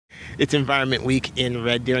It's Environment Week in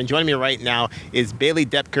Red Deer, and joining me right now is Bailey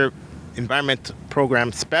Depker, Environment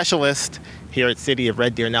Program Specialist here at City of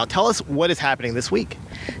Red Deer. Now, tell us what is happening this week.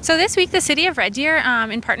 So this week, the City of Red Deer,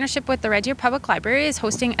 in partnership with the Red Deer Public Library, is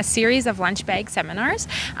hosting a series of lunch bag seminars.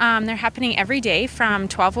 They're happening every day from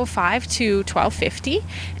 12:05 to 12:50.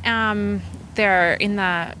 They're in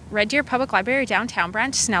the Red Deer Public Library downtown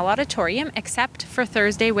branch, Snell Auditorium, except for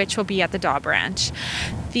Thursday, which will be at the Daw branch.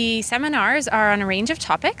 The seminars are on a range of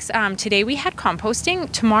topics. Today we had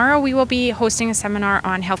composting. Tomorrow we will be hosting a seminar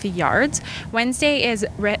on healthy yards. Wednesday is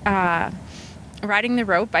riding the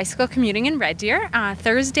road, bicycle commuting in Red Deer.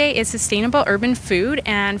 Thursday is sustainable urban food,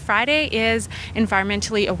 and Friday is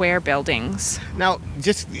environmentally aware buildings. Now,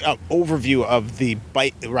 just an overview of the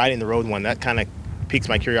riding the road one, that kind of piques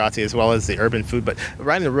my curiosity, as well as the urban food. But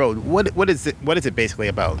riding the road, what is it basically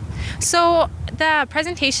about? So the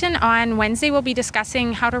presentation on Wednesday will be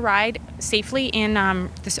discussing how to ride safely on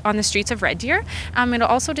the streets of Red Deer. It'll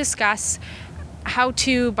also discuss how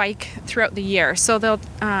to bike throughout the year. So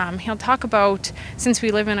he'll talk about, since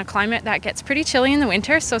we live in a climate that gets pretty chilly in the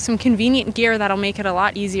winter, so some convenient gear that'll make it a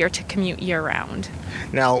lot easier to commute year round.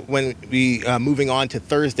 Now, when we moving on to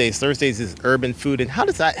Thursdays is urban food, and how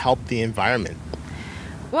does that help the environment?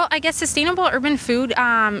 Well, I guess sustainable urban food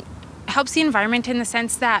helps the environment in the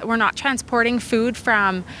sense that we're not transporting food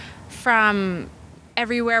from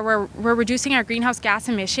everywhere. We're reducing our greenhouse gas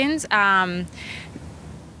emissions.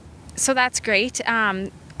 So that's great.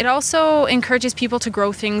 It also encourages people to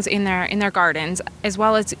grow things in their gardens, as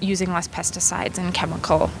well as using less pesticides and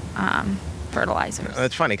chemical fertilizers.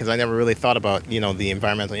 That's funny, because I never really thought about, the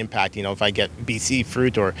environmental impact. If I get BC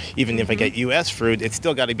fruit, or even if I get US fruit, it's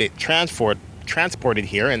still got to be transported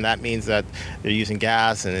here, and that means that they're using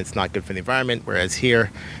gas, and it's not good for the environment. Whereas here,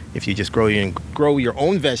 if you just grow your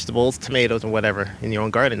own vegetables, tomatoes and whatever in your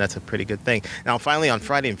own garden, that's a pretty good thing. Now, finally, on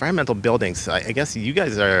Friday, environmental buildings. I guess you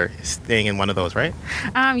guys are staying in one of those, right?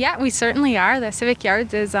 Yeah, we certainly are. The Civic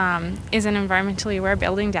Yards is an environmentally aware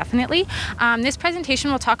building, definitely. This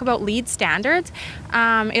presentation will talk about LEED standards.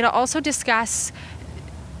 It'll also discuss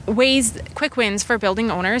quick wins for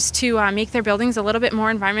building owners to make their buildings a little bit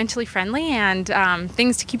more environmentally friendly, and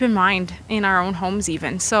things to keep in mind in our own homes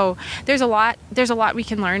even. So there's a lot we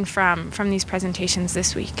can learn from these presentations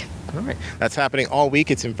this week. All right. That's happening all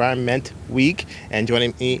week. It's Environment Week, and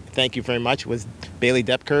joining me, thank you very much, was Bailey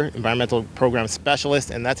Depker, Environmental Program Specialist,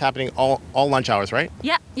 and that's happening all lunch hours, right?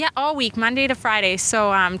 Yeah, all week, Monday to Friday.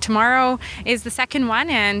 So tomorrow is the second one,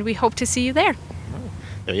 and we hope to see you there.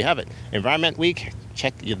 There you have it. Environment Week.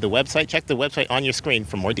 Check the website on your screen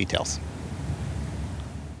for more details.